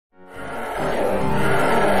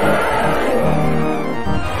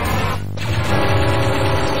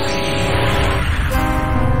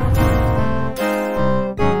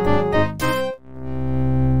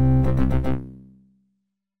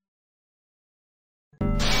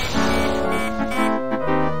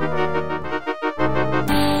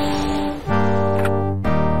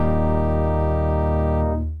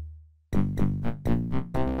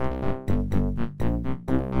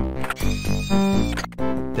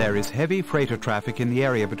There is heavy freighter traffic in the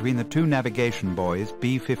area between the two navigation buoys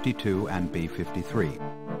B-52 and B-53.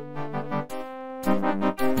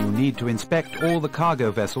 You need to inspect all the cargo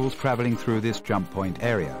vessels traveling through this jump point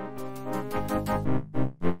area.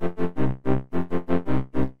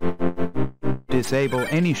 Disable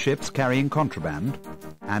any ships carrying contraband,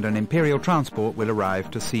 and an Imperial transport will arrive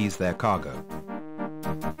to seize their cargo.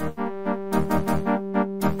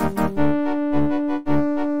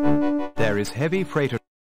 There is heavy freighter.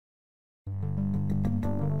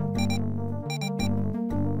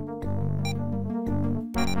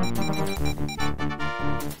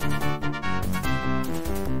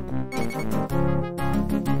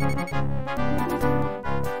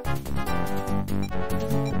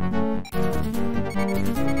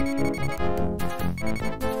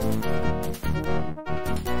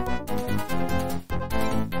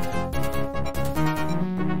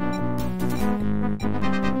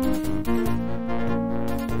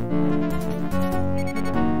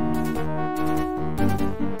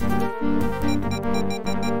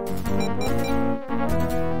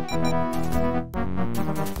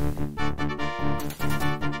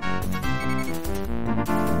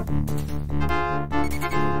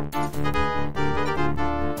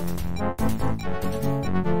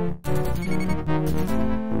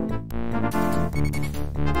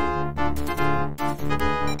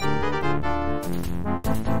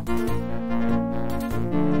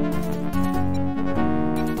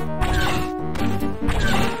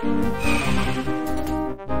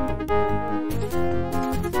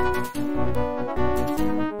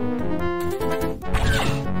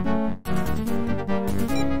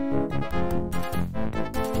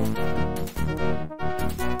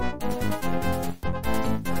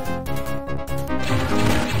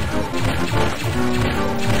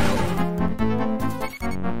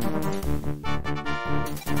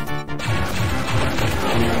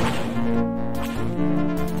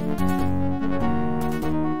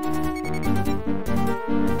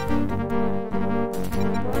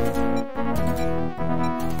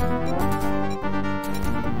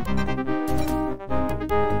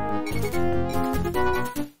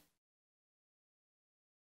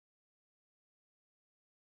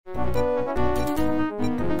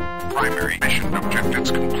 Primary mission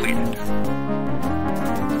objectives completed.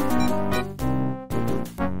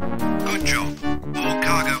 Good job. All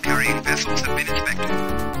cargo carrying vessels have been inspected.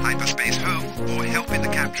 Hyperspace home or help in the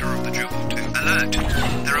capture of the Jubal 2. Alert!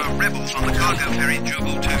 There are rebels on the cargo ferry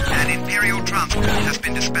Jubal 2. An Imperial transport has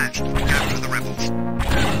been dispatched to capture the rebels.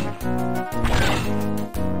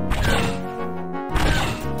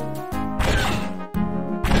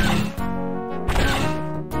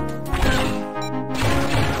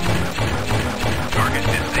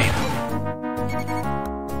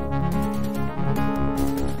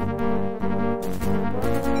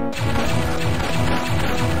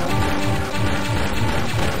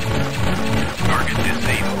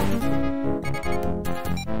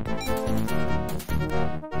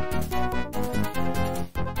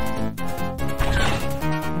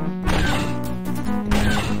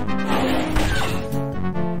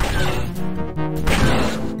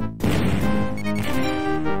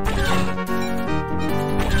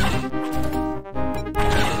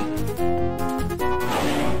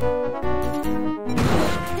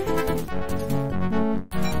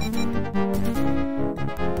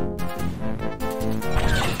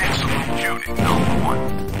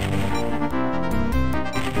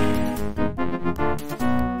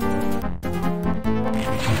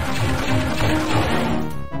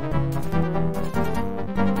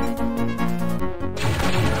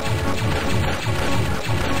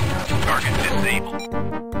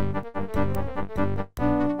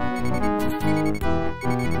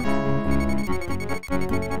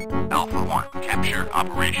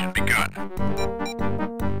 Operation begun.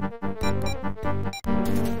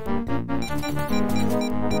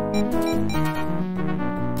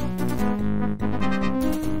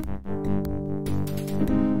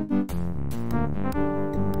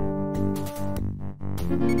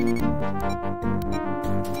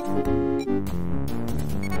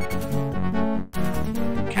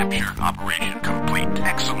 Capture operation complete.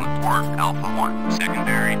 Excellent work, Alpha 1.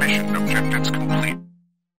 Secondary mission objectives complete.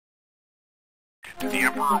 The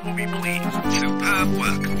Emperor will be pleased. Superb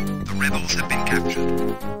work. The rebels have been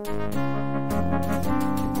captured.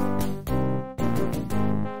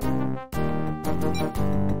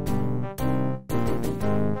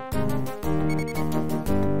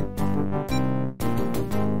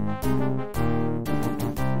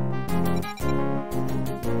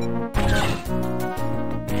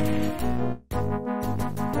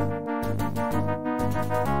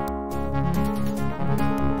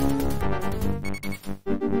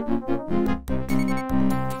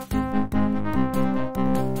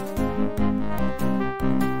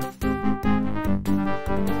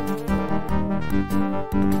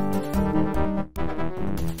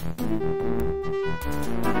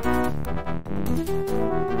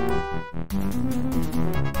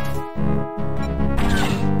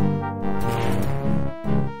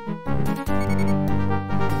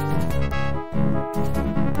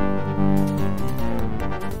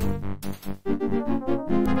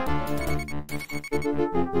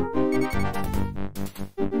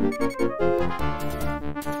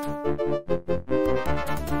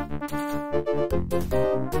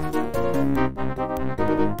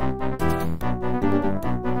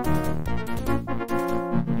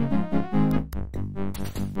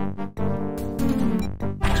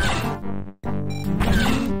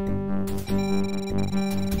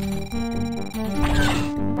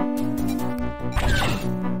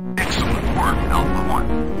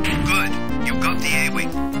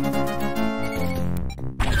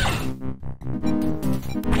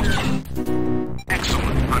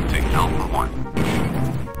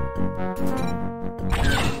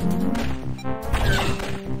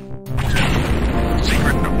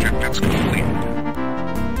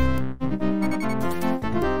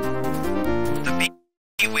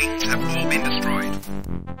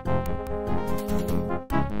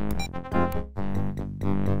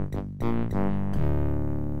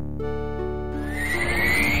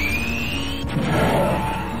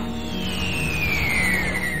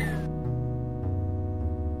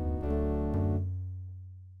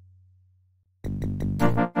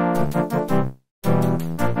 Tschüss.